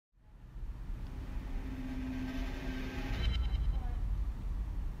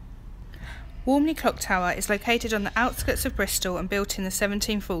Warmley Clock Tower is located on the outskirts of Bristol and built in the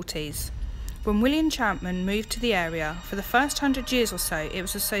 1740s. When William Chapman moved to the area, for the first 100 years or so it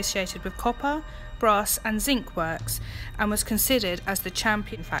was associated with copper, brass and zinc works and was considered as the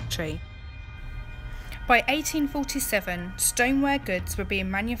champion factory. By 1847, stoneware goods were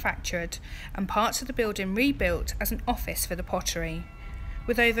being manufactured and parts of the building rebuilt as an office for the pottery.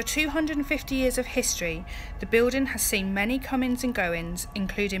 With over 250 years of history, the building has seen many comings and goings,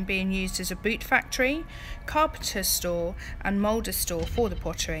 including being used as a boot factory, carpenter's store and moulder's store for the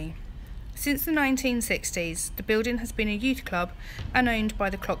pottery. Since the 1960s, the building has been a youth club and owned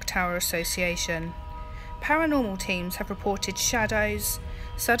by the Clock Tower Association. Paranormal teams have reported shadows,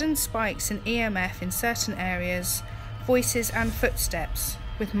 sudden spikes in EMF in certain areas, voices and footsteps,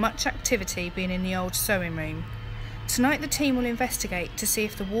 with much activity being in the old sewing room. Tonight the team will investigate to see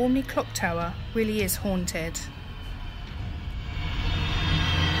if the Warmley Clock Tower really is haunted.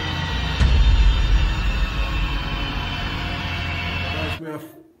 Guys, we are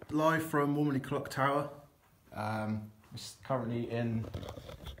live from Warmley Clock Tower. It's currently in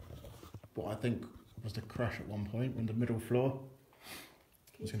what I think was the crash at one point, on the middle floor.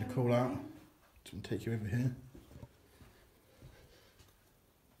 I'm just going to call out. I'm going to take you over here.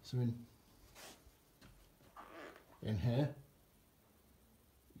 So in here,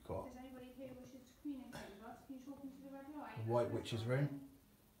 you've got Does anybody here wishes to communicate with us? Can you talk into the red light? the White Witch's room.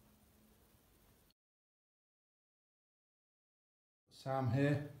 Sam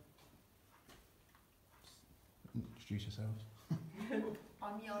here. Introduce yourselves.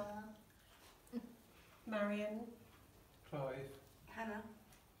 I'm Yana. Marion. Clive. Hannah.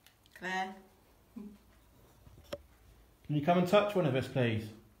 Claire. Can you come and touch one of us, please?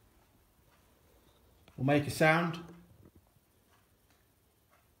 Or make a sound?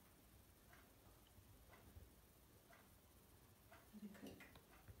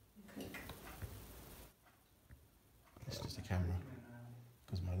 It's just a camera,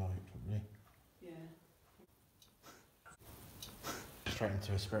 because of my light, probably. Yeah. Straight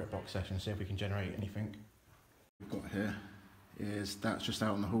into a spirit box session, see if we can generate anything. What we've got here is that's just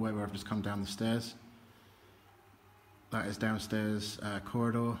out in the hallway where I've just come down the stairs. That is downstairs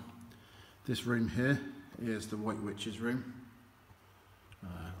corridor. This room here is the White Witch's room.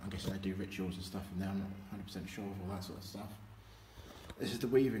 I'm guessing they do rituals and stuff in there. I'm not 100% sure of all that sort of stuff. This is the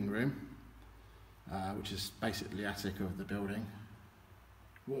weaving room, which is basically the attic of the building.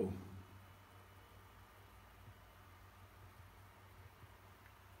 Whoa.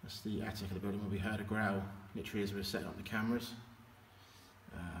 That's the attic of the building where we heard a growl, literally as we were setting up the cameras.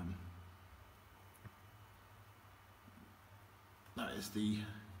 That is the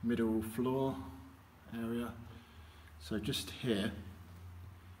middle floor area. So just here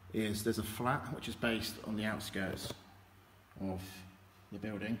there's a flat which is based on the outskirts of the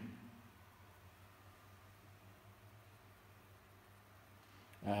building.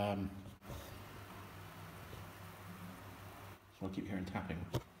 So I keep hearing tapping.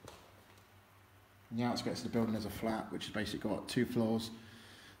 On the outskirts of the building there's a flat which has basically got 2 floors.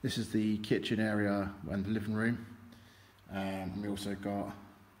 This is the kitchen area and the living room. And we also got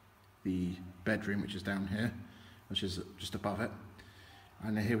the bedroom, which is down here, which is just above it.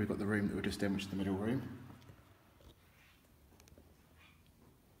 And then here we've got the room that we're just in, which is the middle room.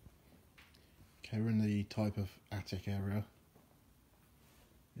 Okay, we're in the type of attic area,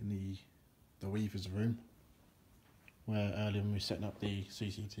 in the weaver's room, where earlier when we were setting up the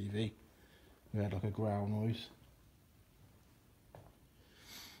CCTV, we had like a growl noise.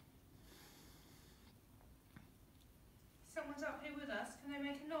 Someone's up here with us. Can they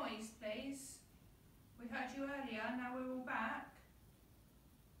make a noise, please? We heard you earlier, now we're all back.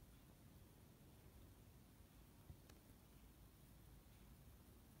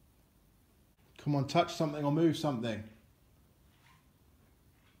 Come on, touch something or move something.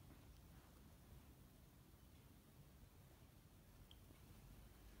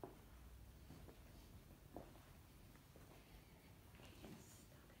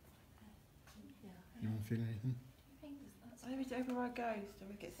 You don't feel anything? Everywhere I go, so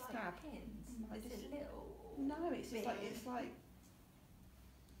I get stabbed. Is it little? No, it's just like like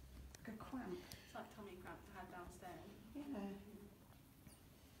a cramp. It's like tummy cramps I had downstairs. Yeah.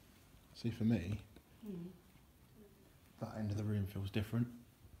 See, for me, that end of the room feels different.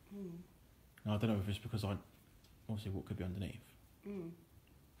 Now, I don't know if it's because obviously what could be underneath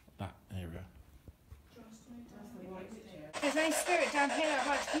that area. If there's any spirit down here that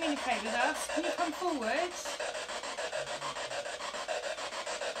would like to communicate with us, can you come forward?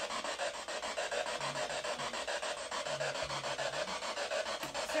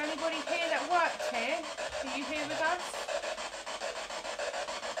 Is there anybody here that worked here? Are you here with us?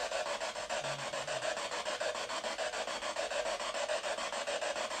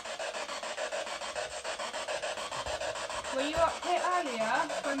 you up here earlier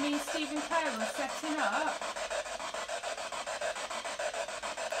when me and Steve and Claire were setting up?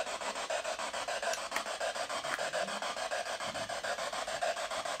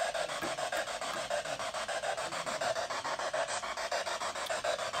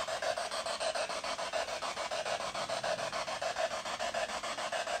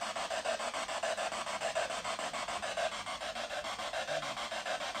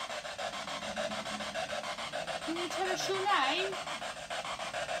 Can you tell us your name?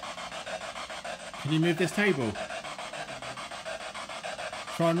 Can you move this table?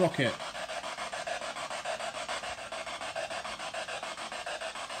 Try and rock it.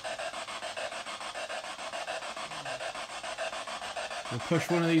 We'll push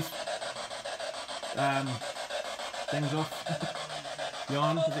one of these things off.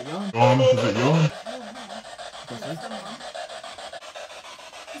 Yarn, is it yarn?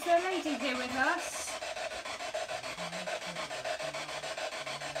 Is there a lady here with us?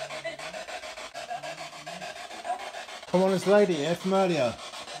 Come on, this lady here from earlier.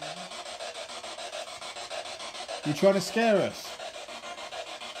 You trying to scare us?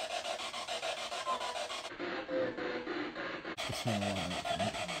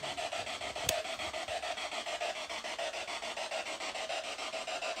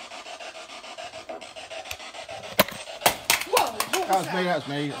 Whoa! That was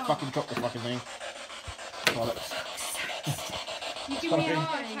me. I fucking dropped the fucking thing. Bollocks. You give me a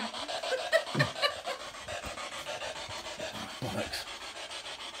heart attack. Bollocks.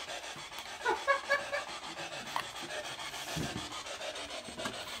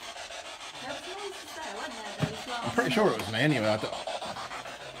 There was noise there, wasn't there? Those last I'm pretty sure it was me anyway. I don't...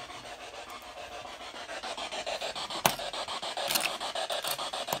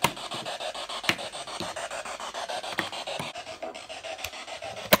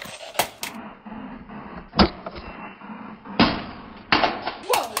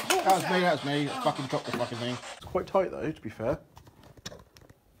 That was me. I fucking dropped the fucking thing. It's quite tight though, to be fair.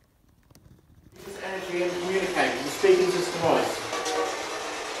 This energy and communicate with the speaking system device.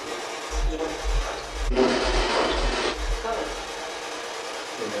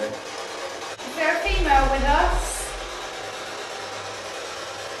 Is there a female with us?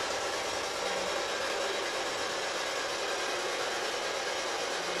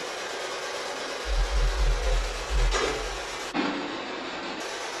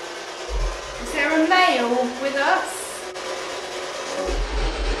 Is there a male with us?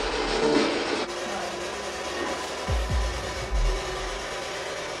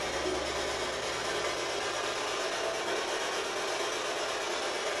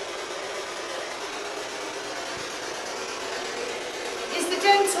 Is the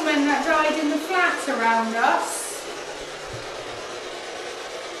gentleman that died in the flat around us?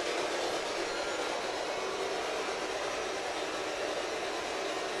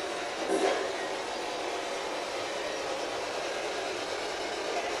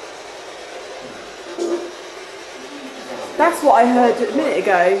 That's what I heard a minute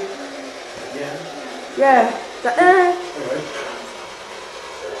ago. Yeah.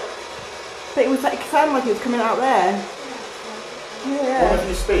 But it was like, it sounded like it was coming out there. Yeah. Why don't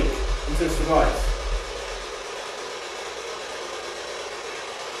you speak into this device?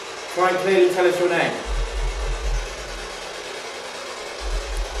 Try and clearly tell us your name.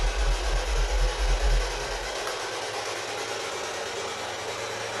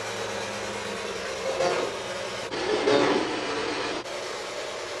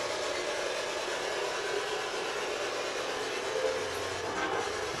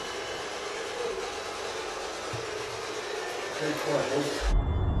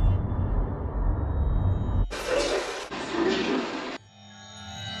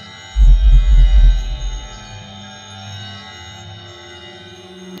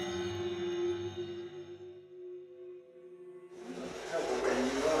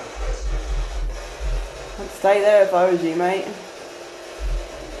 I'd stay there if I was you, mate.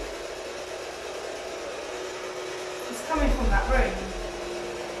 It's coming from that room.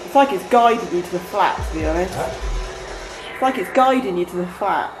 It's like it's guiding you to the flat, to be honest. It's like it's guiding you to the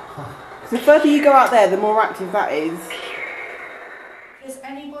flat. Because the further you go out there, the more active that is. Is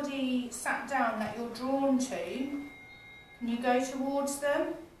anybody sat down that you're drawn to? Can you go towards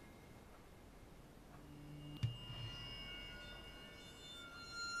them?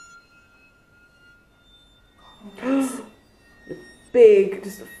 Big,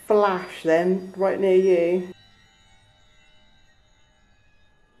 just a flash then, right near you.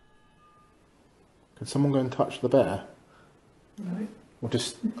 Could someone go and touch the bear? No. Or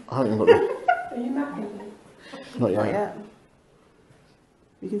just, I haven't even got the... Are you mapping? Not yet. Not yet.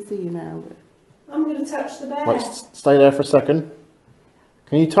 You can see you now, but... I'm going to touch the bear. Wait, stay there for a second.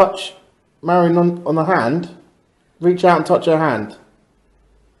 Can you touch Marion on the hand? Reach out and touch her hand.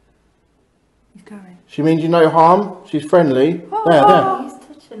 He's going. She means you no harm. She's friendly. Oh, There. He's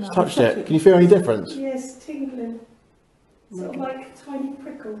touching She's us. touched it. Can you feel any difference? Yes, tingling. Sort of like a tiny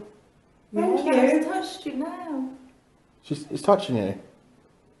prickle. Yeah, Thank that's you. touched you now. It's touching you.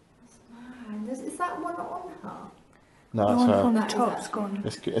 Man, is that one on her? No, The it's one her. from the That is top's actually- gone.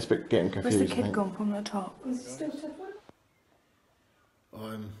 It's getting Where's confused. the I kid think. gone from the top? Is it still tough?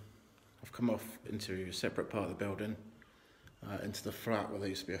 I've come off into a separate part of the building, into the flat where there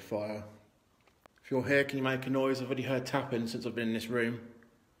used to be a fire. If you're here, can you make a noise? I've already heard tapping since I've been in this room.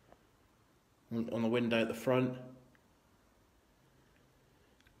 On the window at the front.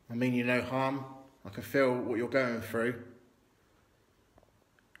 I mean you no harm. I can feel what you're going through.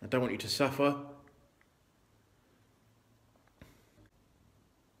 I don't want you to suffer.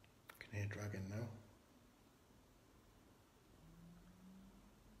 I can hear a dragon now.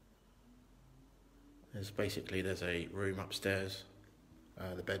 There's a room upstairs,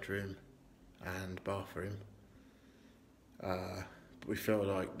 the bedroom and bathroom. But we feel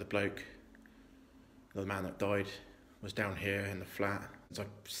like the man that died, was down here in the flat. As I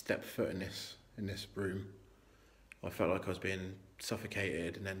stepped foot in this room, I felt like I was being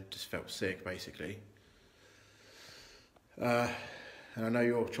suffocated and then just felt sick, basically. And I know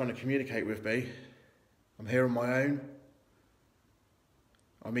you're trying to communicate with me. I'm here on my own.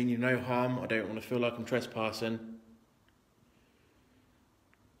 I mean you no harm. I don't want to feel like I'm trespassing.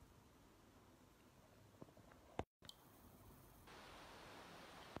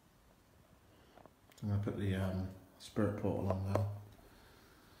 I'm going to put the spirit portal on now.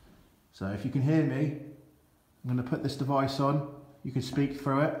 So if you can hear me, I'm going to put this device on. You can speak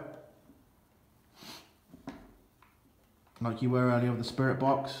through it. Like you were earlier with the spirit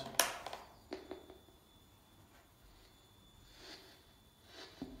box.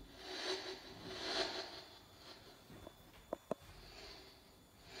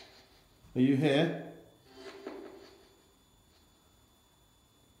 Are you here?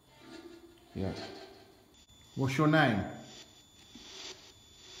 Yeah. What's your name?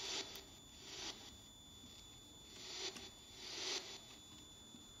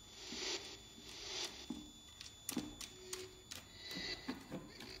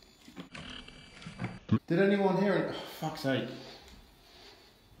 Did anyone hear it? Oh, fuck's sake.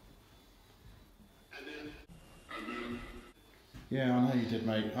 Yeah, I know you did,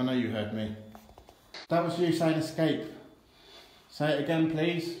 mate. I know you heard me. That was you saying escape. Say it again,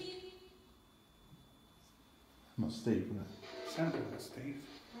 please. Not Steve, wasn't it? Sounded like Steve.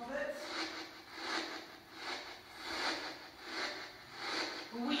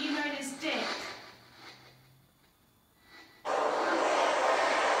 Were you known as Dick?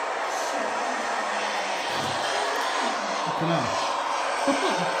 Fucking hell.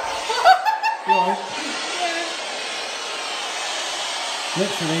 Right.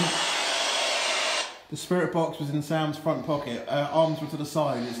 Literally, the spirit box was in Sam's front pocket. Her arms were to the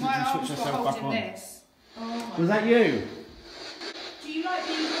side. It's My literally arms switched were herself back holding on. this. Oh Was that you? Do you like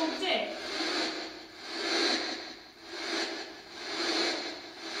being called Dick?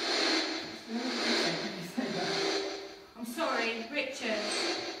 I'm sorry, Richard.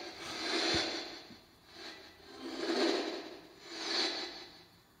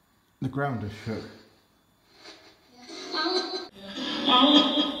 The ground is shook.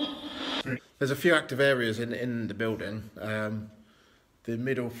 There's a few active areas in the building. The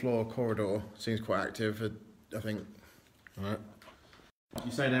middle floor corridor seems quite active. I think. Right.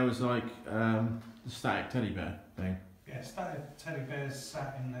 You say there was like the static teddy bear thing. Yeah, static teddy bears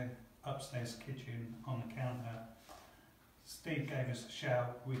sat in the upstairs kitchen on the counter. Steve gave us a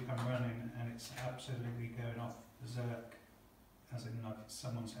shout, we come running, and it's absolutely going off berserk, as in like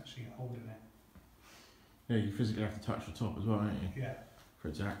someone's actually holding it. Yeah, you physically have to touch the top as well, don't you? Yeah. For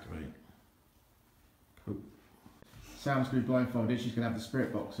it to activate. Cool. Sam's going to be blindfolded. She's going to have the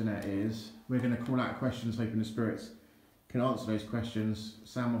spirit box in her ears. We're going to call out questions, hoping the spirits can answer those questions.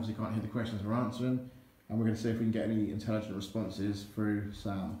 Sam obviously can't hear the questions we're answering, and we're going to see if we can get any intelligent responses through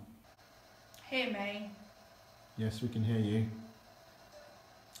Sam. Hear me. Yes, we can hear you.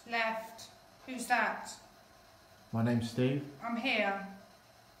 Left. Who's that? My name's Steve. I'm here.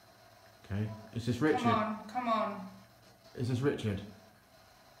 Okay. Is this Richard? Come on. Is this Richard?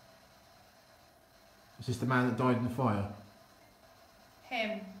 Is this the man that died in the fire?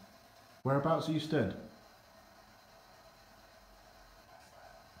 Him. Whereabouts are you stood?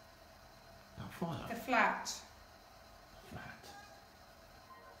 That fire? The flat. Flat.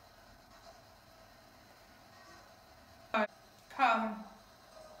 Come.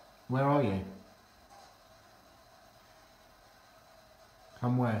 Where are you?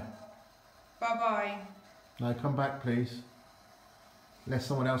 Come where? Bye-bye. No, come back, please. Unless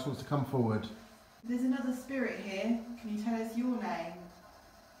someone else wants to come forward. There's another spirit here. Can you tell us your name?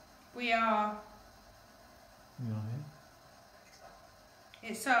 We are. You are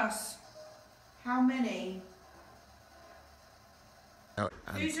here? It's us. How many?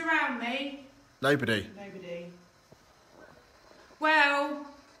 Who's around me? Nobody. Nobody. Well,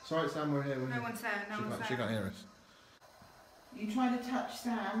 Sorry, Sam, we're here. no one's there. No one's She there. can't hear us. You trying to touch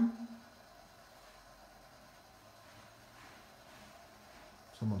Sam?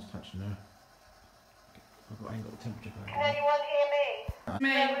 Someone's touching her. I ain't got the temperature going. Can anyone hear me?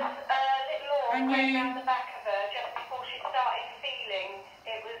 Me. There was a little And orb you. going down the back of her just before she started feeling.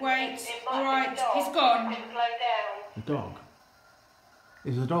 It was. Wait, it might alright, be a dog. he's gone. It didn't slow down. The dog?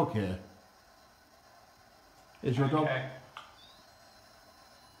 Is the dog here? Is your dog? Okay.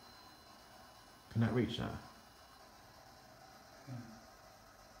 Can that reach that?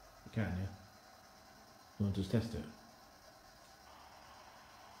 You can, yeah? You want to just test it?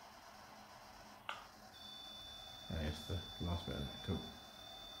 Oh, yes, the last bit of it. Cool.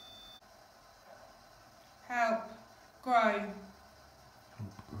 Help. Grow. Help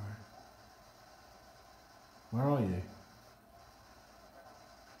grow. Where are you?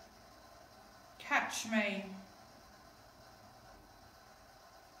 Catch me.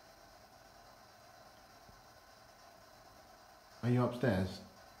 Are you upstairs?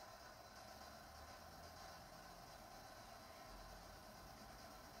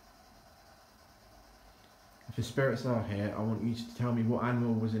 If the spirits are here, I want you to tell me what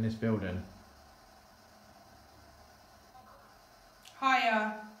animal was in this building.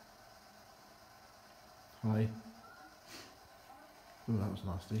 Higher. Hi. Ooh, that was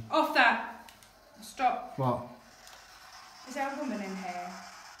nasty. Off that. Stop. What? Is there a woman in here?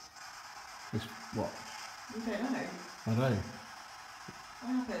 This, what? We don't know. I don't know.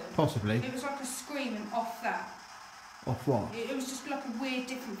 What happened? Possibly. It was like a screaming off that. Off what? It was just like a weird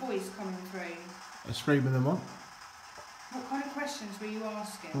different voice coming through. A screaming than what? What kind of questions were you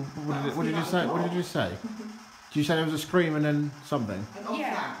asking? What did you say? What did you say? Did you say there was a scream and then something? And off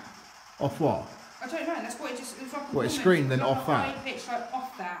Yeah. that. Off what? I don't know, that's what it just, it was like a What, it woman, screamed then like off a that? high pitch, like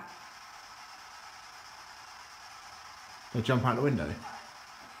off that. They jump out the window?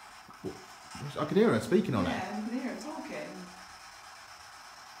 I could hear her speaking on it. Yeah, you can hear it talking.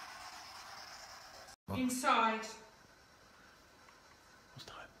 What? Inside. What's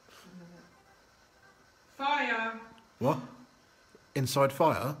time? Fire. What? Inside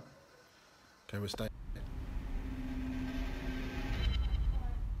fire? Okay, we're staying.